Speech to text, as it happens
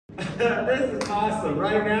This is awesome.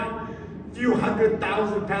 Right now, a few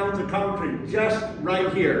 100,000 pounds of concrete just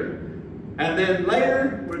right here. And then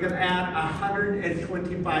later, we're gonna add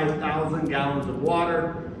 125,000 gallons of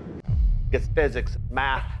water. It's physics,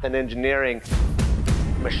 math, and engineering.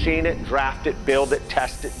 Machine it, draft it, build it,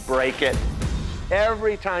 test it, break it.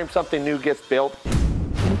 Every time something new gets built,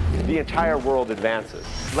 the entire world advances.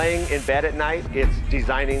 Laying in bed at night, it's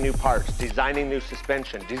designing new parts, designing new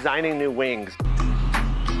suspension, designing new wings.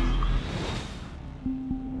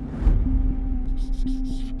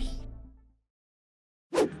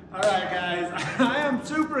 All right, guys, I am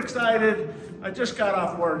super excited. I just got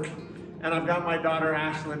off work, and I've got my daughter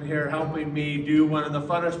Ashlyn here helping me do one of the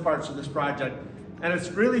funnest parts of this project. And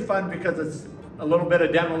it's really fun because it's a little bit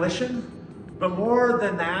of demolition, but more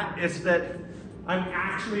than that, it's that I'm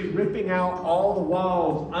actually ripping out all the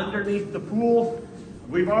walls underneath the pool.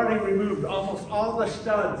 We've already removed almost all the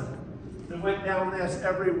studs that went down this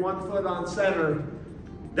every 1 foot on center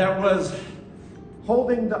that was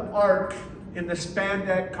holding the arc in the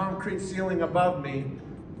spandex concrete ceiling above me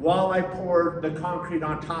while I poured the concrete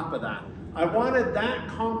on top of that. I wanted that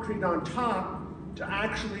concrete on top to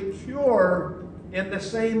actually cure in the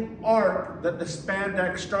same arc that the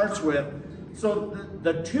spandex starts with. So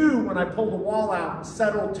the two, when I pull the wall out,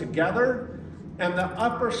 settle together, and the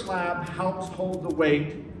upper slab helps hold the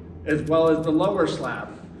weight as well as the lower slab.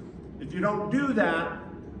 If you don't do that,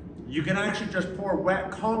 you can actually just pour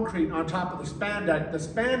wet concrete on top of the spandex. The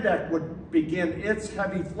spandex would begin its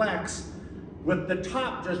heavy flex with the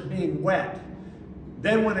top just being wet.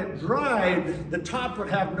 Then when it dried, the top would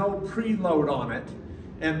have no preload on it,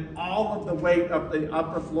 and all of the weight of the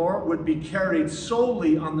upper floor would be carried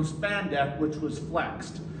solely on the spandex, which was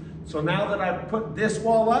flexed. So now that I've put this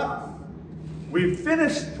wall up, we've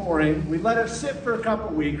finished pouring, we let it sit for a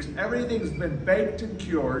couple weeks, everything's been baked and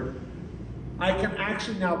cured. I can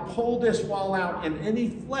actually now pull this wall out, and any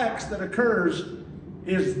flex that occurs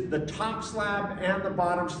is the top slab and the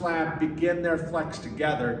bottom slab begin their flex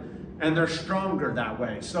together, and they're stronger that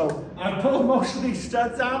way. So I pulled most of these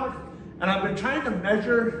studs out, and I've been trying to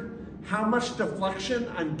measure how much deflection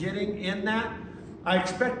I'm getting in that. I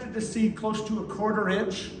expected to see close to a 1/4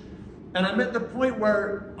 inch, and I'm at the point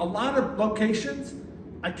where a lot of locations,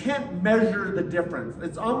 I can't measure the difference.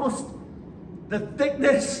 It's almost the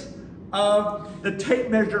thickness of the tape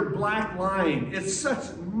measure black line. It's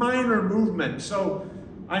such minor movement. So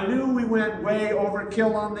I knew we went way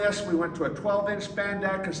overkill on this. We went to a 12-inch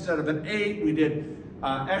spandex instead of an 8. We did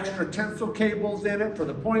extra tensile cables in it for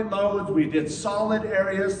the point loads. We did solid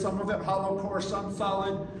areas, some of it hollow core, some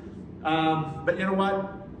solid. But you know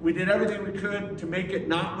what? We did everything we could to make it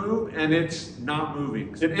not move, and it's not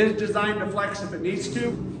moving. It is designed to flex if it needs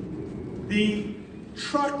to. The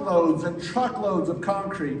truckloads and truckloads of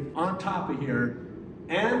concrete on top of here,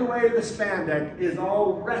 and the way the spandex is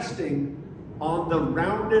all resting on the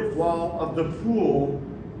rounded wall of the pool,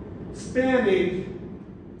 spanning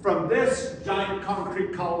from this giant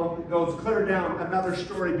concrete column that goes clear down another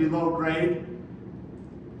story below grade.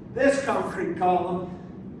 This concrete column,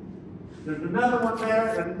 there's another one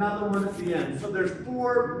there and another one at the end. So there's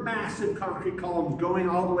 4 massive concrete columns going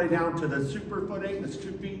all the way down to the super footing that's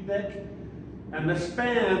 2 feet thick. And the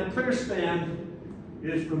span, clear span,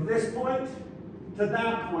 is from this point to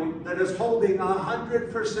that point that is holding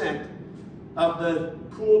 100% of the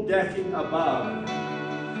pool decking above.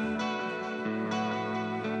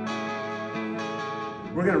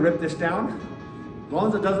 We're gonna rip this down. As long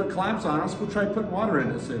as it doesn't collapse on us, we'll try putting water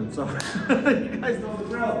in it soon. So you guys know the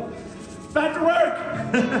drill. Back to work!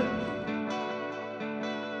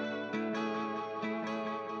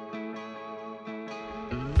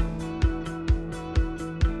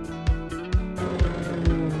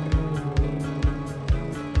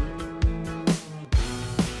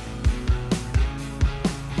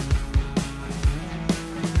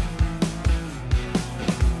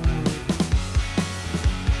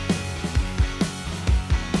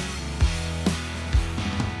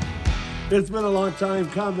 It's been a long time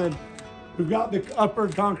coming. We've got the upper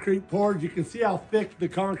concrete poured. You can see how thick the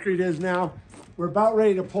concrete is now. We're about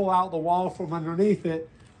ready to pull out the wall from underneath it,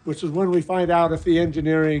 which is when we find out if the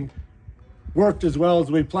engineering worked as well as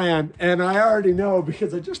we planned. And I already know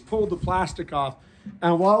because I just pulled the plastic off.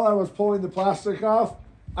 And while I was pulling the plastic off,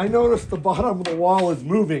 I noticed the bottom of the wall is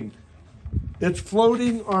moving. It's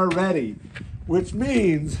floating already, which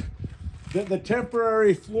means that the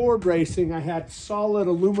temporary floor bracing, I had solid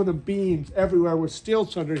aluminum beams everywhere with steel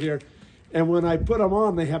under here. And when I put them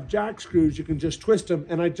on, they have jack screws. You can just twist them.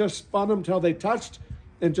 And I just spun them till they touched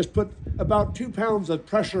and just put about 2 pounds of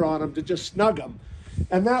pressure on them to just snug them.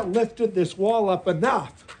 And that lifted this wall up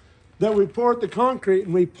enough that we poured the concrete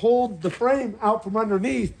and we pulled the frame out from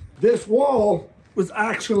underneath, this wall was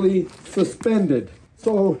actually suspended.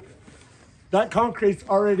 So that concrete's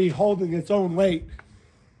already holding its own weight.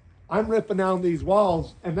 I'm ripping down these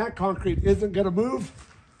walls and that concrete isn't gonna move,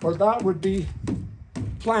 or that would be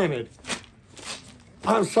planted.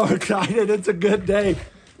 I'm so excited, it's a good day.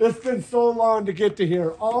 It's been so long to get to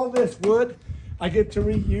here. All this wood I get to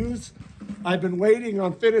reuse. I've been waiting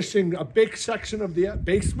on finishing a big section of the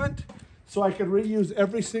basement so I can reuse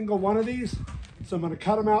every single one of these. So I'm gonna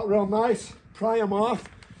cut them out real nice, pry them off.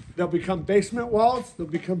 They'll become basement walls. They'll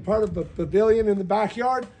become part of the pavilion in the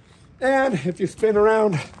backyard. And if you spin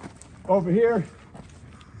around over here,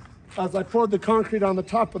 as I poured the concrete on the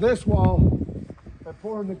top of this wall, I'm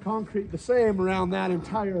pouring the concrete the same around that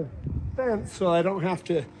entire fence so I don't have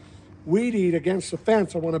to weed eat against the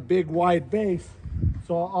fence. I want a big wide base.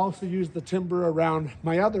 So I'll also use the timber around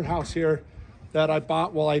my other house here that I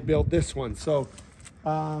bought while I built this one. So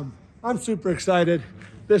I'm super excited.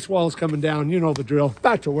 This wall's coming down, you know the drill.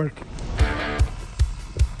 Back to work.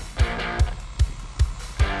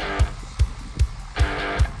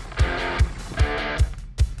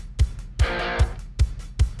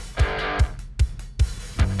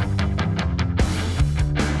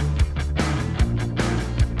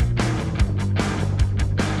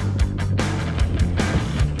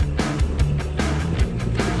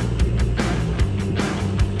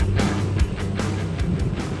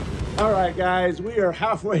 All right, guys, we are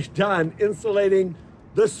halfway done insulating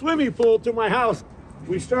the swimming pool to my house.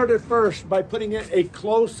 We started first by putting in a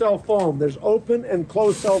closed cell foam. There's open and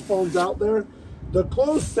closed cell foams out there. The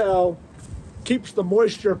closed cell keeps the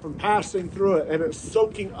moisture from passing through it and it's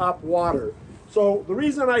soaking up water. So the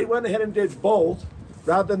reason I went ahead and did both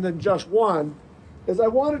rather than just one is I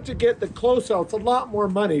wanted to get the closed cell. It's a lot more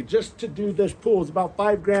money just to do this pool. It's about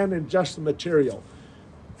 $5 grand in just the material.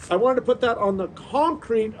 I wanted to put that on the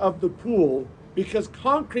concrete of the pool because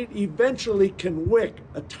concrete eventually can wick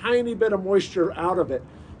a tiny bit of moisture out of it,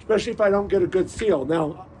 especially if I don't get a good seal.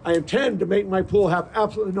 Now, I intend to make my pool have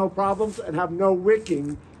absolutely no problems and have no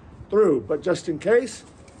wicking through, but just in case,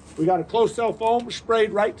 we got a closed cell foam sprayed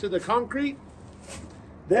right to the concrete.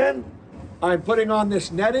 Then I'm putting on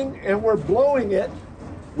this netting and we're blowing it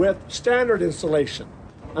with standard insulation.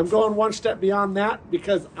 I'm going one step beyond that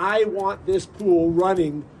because I want this pool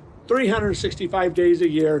running 365 days a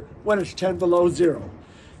year when it's 10 below zero.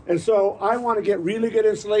 And so I want to get really good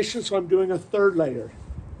insulation, so I'm doing a third layer.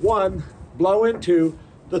 One, blow into.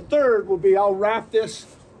 The third will be I'll wrap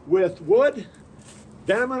this with wood.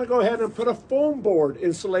 Then I'm going to go ahead and put a foam board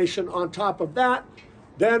insulation on top of that.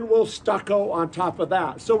 Then we'll stucco on top of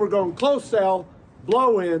that. So we're going closed cell,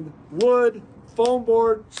 blow in, wood, foam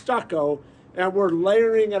board, stucco, and we're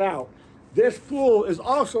layering it out. This pool is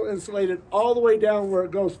also insulated all the way down where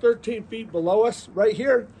it goes 13 feet below us, right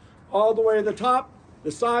here, all the way to the top,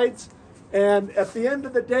 the sides. And at the end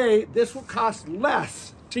of the day, this will cost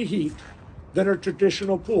less to heat than a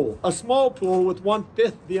traditional pool. A small pool with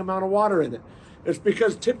 1/5 the amount of water in it. It's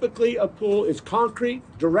because typically a pool is concrete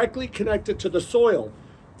directly connected to the soil.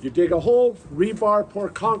 You dig a hole, rebar, pour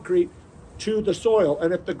concrete to the soil.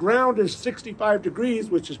 And if the ground is 65 degrees,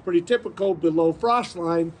 which is pretty typical below frost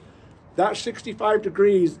line, that 65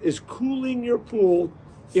 degrees is cooling your pool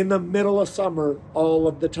in the middle of summer all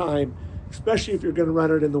of the time, especially if you're going to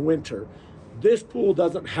run it in the winter. This pool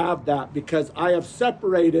doesn't have that because I have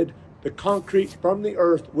separated the concrete from the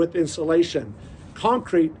earth with insulation.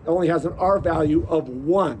 Concrete only has an R value of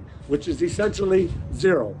 1, which is essentially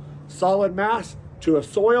 0. Solid mass to a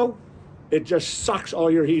soil, it just sucks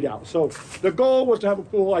all your heat out. So the goal was to have a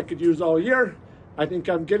pool I could use all year. I think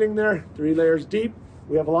I'm getting there, 3 layers deep.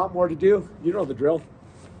 We have a lot more to do. You know the drill.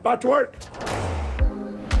 Back to work.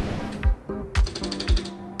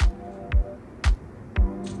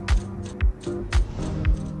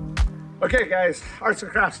 Okay guys, arts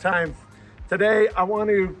and crafts time. Today I want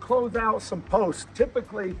to close out some posts.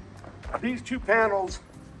 Typically, these 2 panels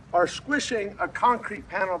are squishing a concrete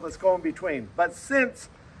panel that's going between. But since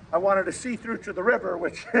I wanted to see through to the river,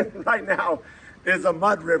 which right now is a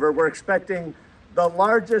mud river, we're expecting the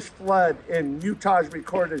largest flood in Utah's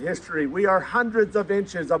recorded history. We are hundreds of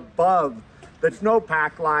inches above the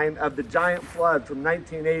snowpack line of the giant flood from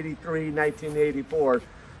 1983, 1984.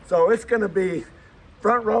 So it's gonna be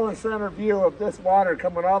front row and center view of this water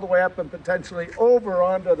coming all the way up and potentially over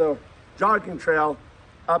onto the jogging trail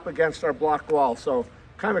up against our block wall. So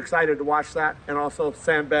kind of excited to watch that and also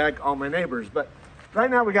sandbag all my neighbors. But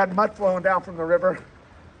right now we got mud flowing down from the river.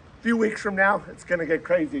 A few weeks from now, it's gonna get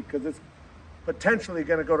crazy because it's potentially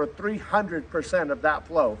gonna go to 300% of that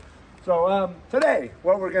flow. So today,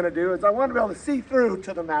 what we're gonna do is I want to be able to see through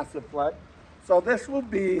to the massive flood. So this will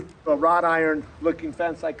be a wrought iron looking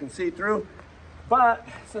fence I can see through. But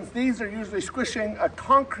since these are usually squishing a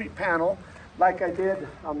concrete panel, like I did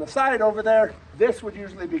on the side over there, this would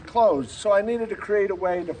usually be closed. So I needed to create a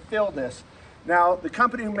way to fill this. Now, the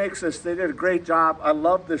company who makes this, they did a great job. I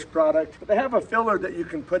love this product. But they have a filler that you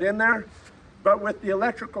can put in there. But with the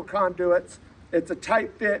electrical conduits, it's a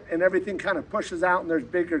tight fit and everything kind of pushes out and there's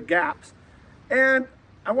bigger gaps. And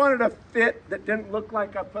I wanted a fit that didn't look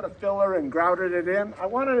like I put a filler and grouted it in. I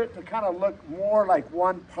wanted it to kind of look more like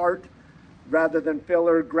one part rather than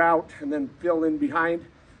filler, grout, and then fill in behind.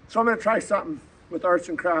 So I'm gonna try something with arts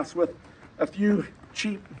and crafts with a few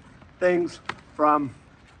cheap things from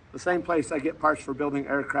the same place I get parts for building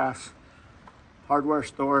aircrafts, hardware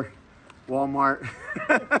store, Walmart,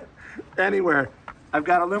 anywhere. I've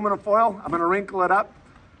got aluminum foil. I'm gonna wrinkle it up,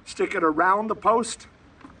 stick it around the post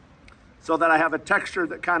so that I have a texture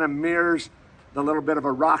that kind of mirrors the little bit of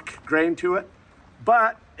a rock grain to it.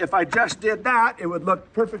 But if I just did that, it would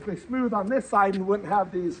look perfectly smooth on this side and wouldn't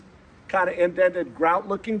have these kind of indented grout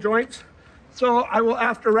looking joints. So I will,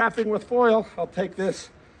 after wrapping with foil, I'll take this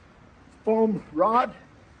foam rod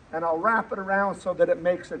and I'll wrap it around so that it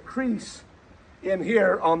makes a crease in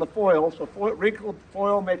here on the foil. So wrinkled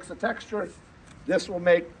foil makes a texture. This will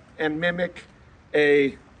make and mimic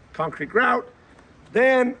a concrete grout.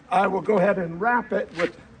 Then I will go ahead and wrap it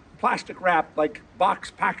with plastic wrap, like box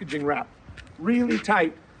packaging wrap, really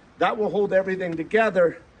tight. That will hold everything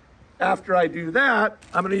together. After I do that,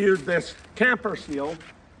 I'm gonna use this camper seal.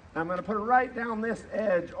 I'm gonna put it right down this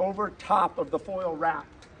edge over top of the foil wrap.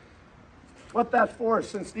 What that's for is,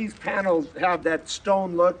 since these panels have that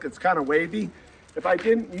stone look, it's kind of wavy. If I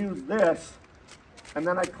didn't use this, and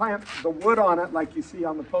then I clamped the wood on it like you see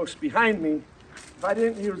on the post behind me, if I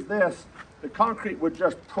didn't use this, the concrete would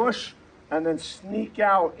just push and then sneak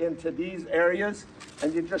out into these areas,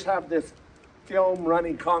 and you just have this film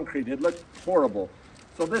running concrete. It looks horrible.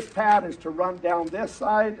 So this pad is to run down this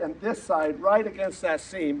side and this side right against that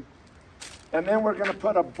seam. And then we're gonna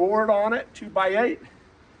put a board on it, 2x8,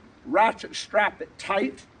 ratchet strap it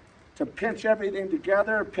tight to pinch everything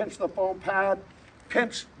together, pinch the foam pad,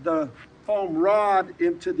 pinch the foam rod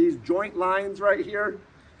into these joint lines right here,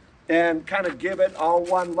 and kind of give it all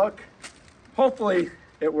one look. Hopefully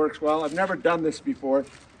it works well. I've never done this before.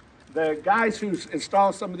 The guys who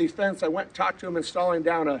install some of these fences, I went and talked to them installing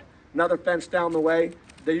down another fence down the way.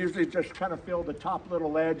 They usually just kind of fill the top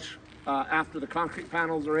little edge after the concrete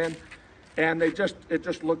panels are in. And it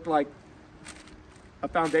just looked like a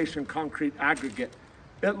foundation concrete aggregate.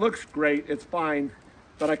 It looks great, it's fine,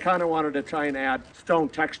 but I kind of wanted to try and add stone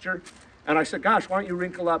texture. And I said, gosh, why don't you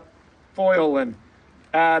wrinkle up foil and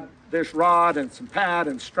add this rod and some pad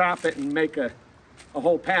and strap it and make a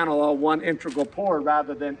whole panel all one integral pour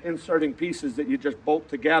rather than inserting pieces that you just bolt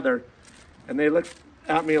together. And they looked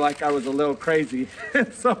at me like I was a little crazy.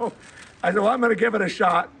 So I said, well, I'm gonna give it a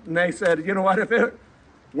shot. And they said, you know what, if it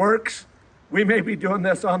works, we may be doing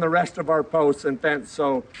this on the rest of our posts and fence.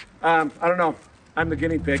 So I don't know, I'm the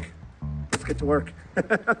guinea pig. Let's get to work.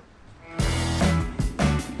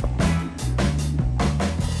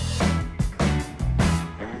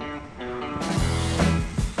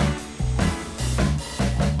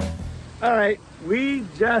 All right, we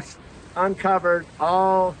just uncovered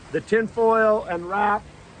all the tin foil and wrap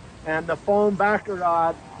and the foam backer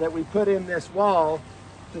rod that we put in this wall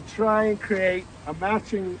to try and create a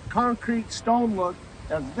matching concrete stone look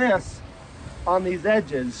as this on these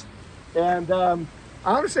edges. And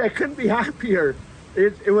honestly, I couldn't be happier.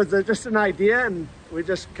 It was just an idea, and we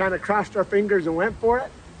just kind of crossed our fingers and went for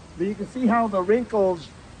it. But you can see how the wrinkles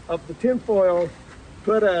of the tin foil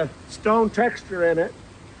put a stone texture in it.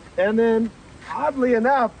 And then, oddly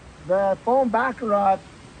enough, the foam backer rod,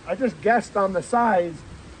 I just guessed on the size,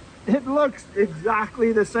 it looks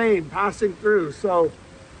exactly the same passing through. So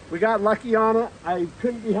we got lucky on it. I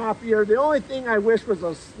couldn't be happier. The only thing I wish was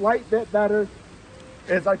a slight bit better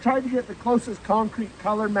is I tried to get the closest concrete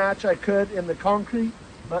color match I could in the concrete,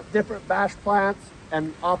 but different batch plants,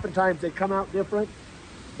 and oftentimes they come out different.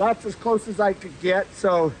 That's as close as I could get.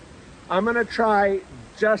 So I'm gonna try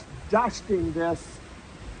just dusting this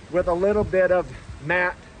with a little bit of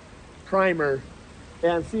matte primer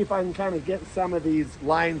and see if I can kind of get some of these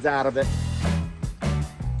lines out of it.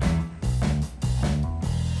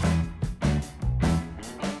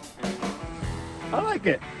 I like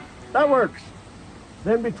it. That works.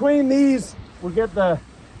 Then between these, we'll get the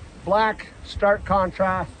black stark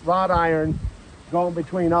contrast wrought iron going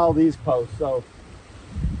between all these posts. So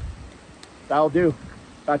that'll do.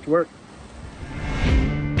 Back to work.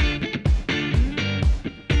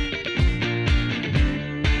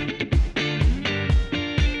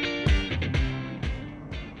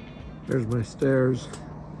 There's my stairs.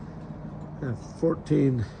 I have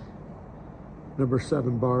 14 number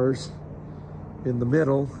 7 bars in the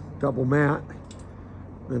middle, double mat.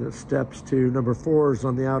 Then it steps to number 4s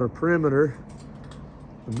on the outer perimeter.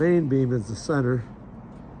 The main beam is the center.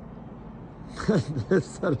 This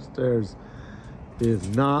set of stairs is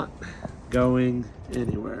not going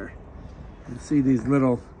anywhere. You see these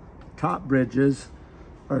little top bridges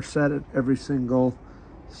are set at every single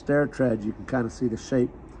stair tread. You can kind of see the shape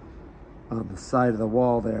on the side of the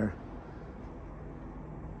wall there.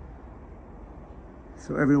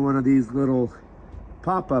 So every one of these little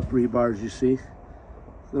pop-up rebars you see,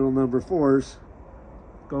 little number 4s,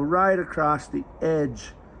 go right across the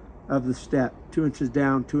edge of the step, 2 inches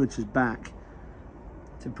down, 2 inches back,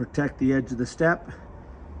 to protect the edge of the step.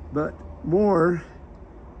 But more,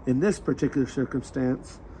 in this particular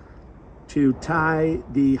circumstance, to tie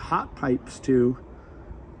the hot pipes to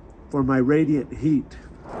for my radiant heat,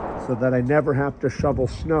 so that I never have to shovel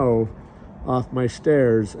snow off my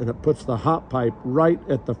stairs, and it puts the hot pipe right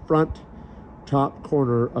at the front top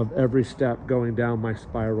corner of every step going down my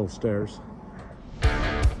spiral stairs.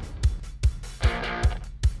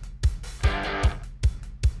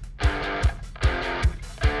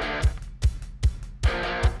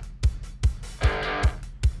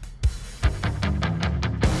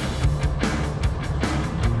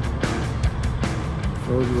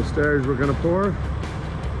 Those are the stairs we're going to pour,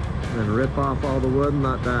 and then rip off all the wood and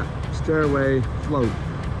let that stairway float.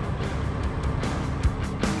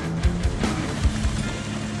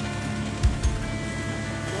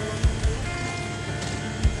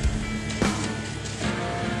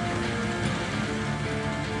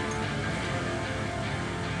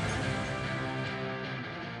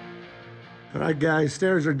 All right guys,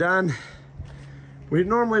 stairs are done. We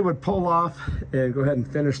normally would pull off and go ahead and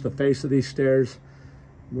finish the face of these stairs.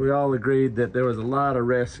 We all agreed that there was a lot of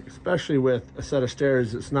risk, especially with a set of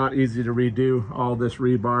stairs. It's not easy to redo all this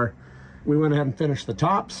rebar. We went ahead and finished the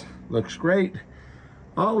tops. Looks great.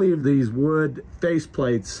 I'll leave these wood face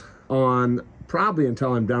plates on probably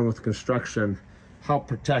until I'm done with construction. Help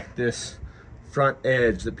protect this front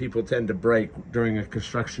edge that people tend to break during a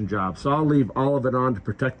construction job. So I'll leave all of it on to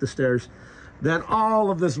protect the stairs. Then all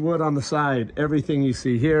of this wood on the side, everything you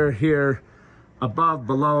see here, here, above,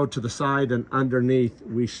 below, to the side, and underneath,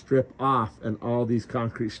 we strip off, and all these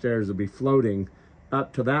concrete stairs will be floating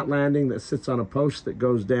up to that landing that sits on a post that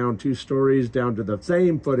goes down 2 stories, down to the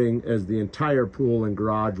same footing as the entire pool and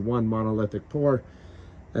garage, one monolithic pour,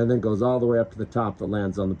 and then goes all the way up to the top that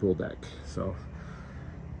lands on the pool deck. So,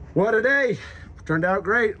 what a day! Turned out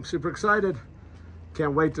great. I'm super excited.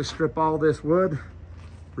 Can't wait to strip all this wood,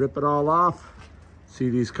 rip it all off, see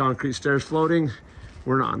these concrete stairs floating.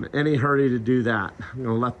 We're not in any hurry to do that. I'm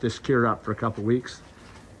gonna let this cure up for a couple weeks,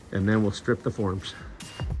 and then we'll strip the forms.